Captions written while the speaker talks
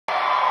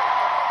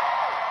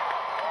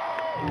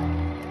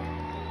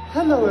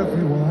Hello,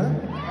 everyone.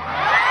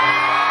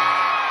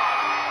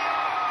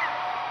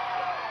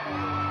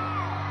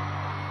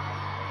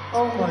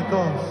 Oh my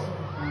gosh.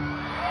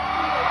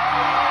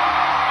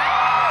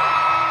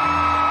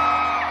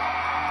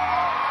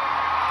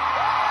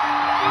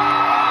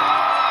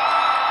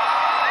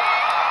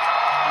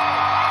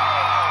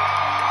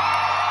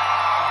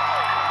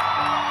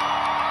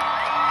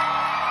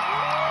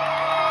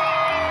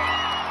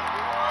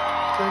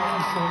 Thank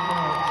you so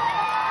much.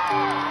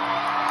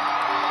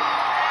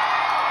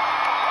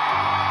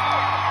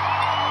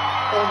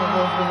 Oh my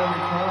gosh, we're really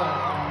crying.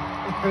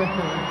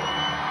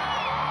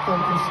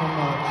 Thank you so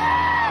much.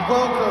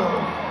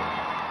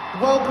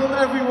 Welcome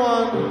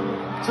everyone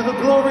to the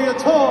Gloria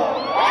Tour.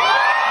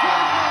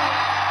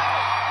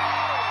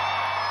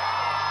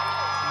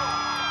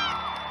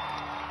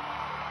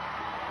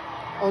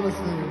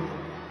 Honestly,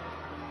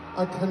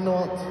 I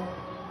cannot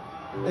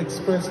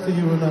express to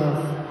you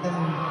enough.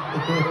 I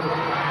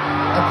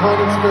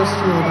can't express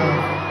to you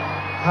enough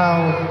how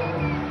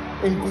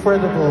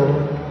incredible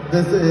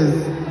this is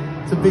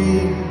to be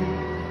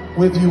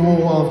with you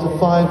all after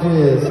 5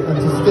 years and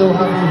to still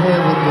have you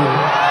here with me.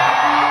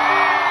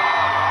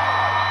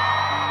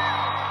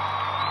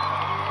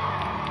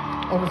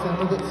 Honestly,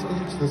 I'm a bit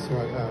speechless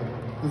right now.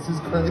 This is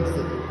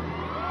crazy.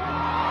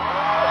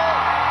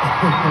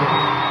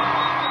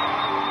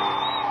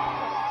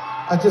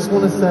 I just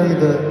want to say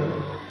that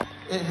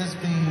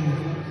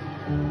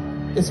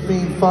it's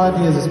been 5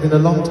 years, it's been a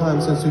long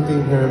time since we've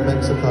been here in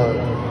Mexico.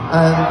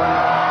 And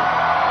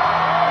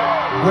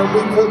when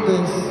we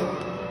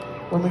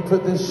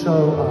put this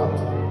show up,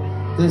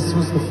 this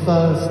was the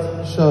first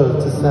show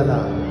to sell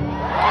out.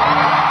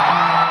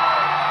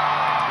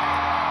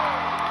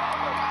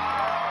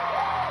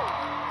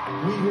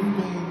 We have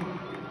been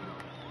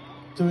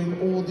doing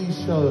all these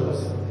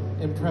shows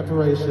in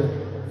preparation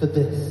for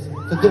this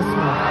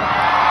moment.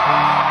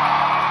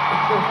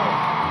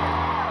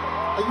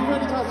 Are you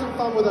ready to have some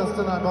fun with us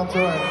tonight,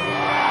 Monterrey?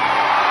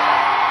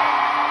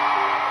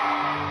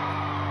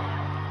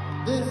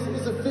 This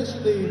is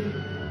officially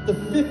the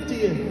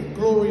 50th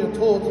Gloria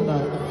Tour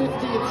tonight, the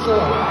 50th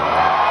show.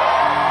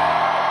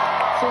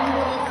 So we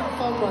want to have some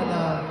fun right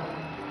now.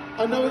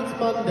 I know it's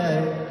Monday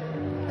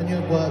and you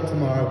have work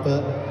tomorrow,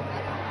 but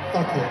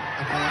fuck it,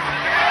 okay?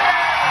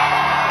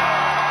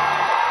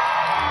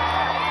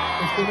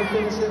 It's gonna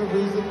finish in a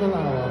reasonable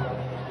hour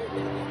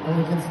and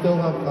we can still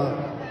have fun.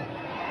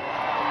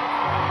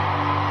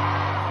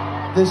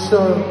 This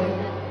show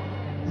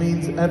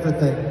means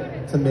everything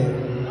to me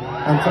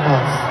and to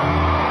us.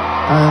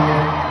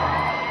 And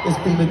it's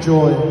been a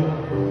joy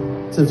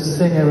to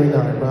sing every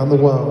night around the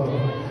world.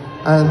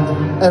 And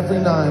every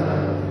night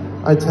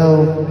I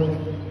tell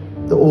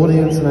the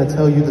audience and I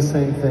tell you the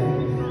same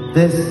thing.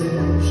 This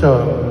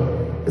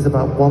show is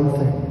about one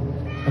thing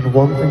and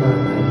one thing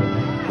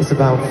only. It's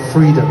about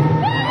freedom.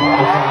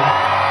 Okay?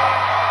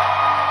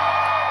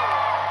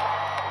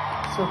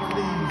 So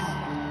please,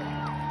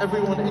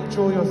 everyone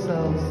enjoy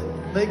yourselves,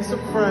 make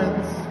some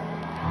friends,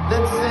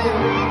 let's sing,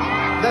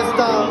 let's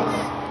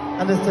dance,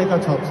 and let's take our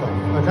tops off,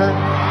 okay?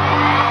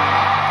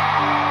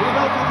 We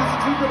love you, this is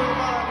too good of a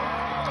man.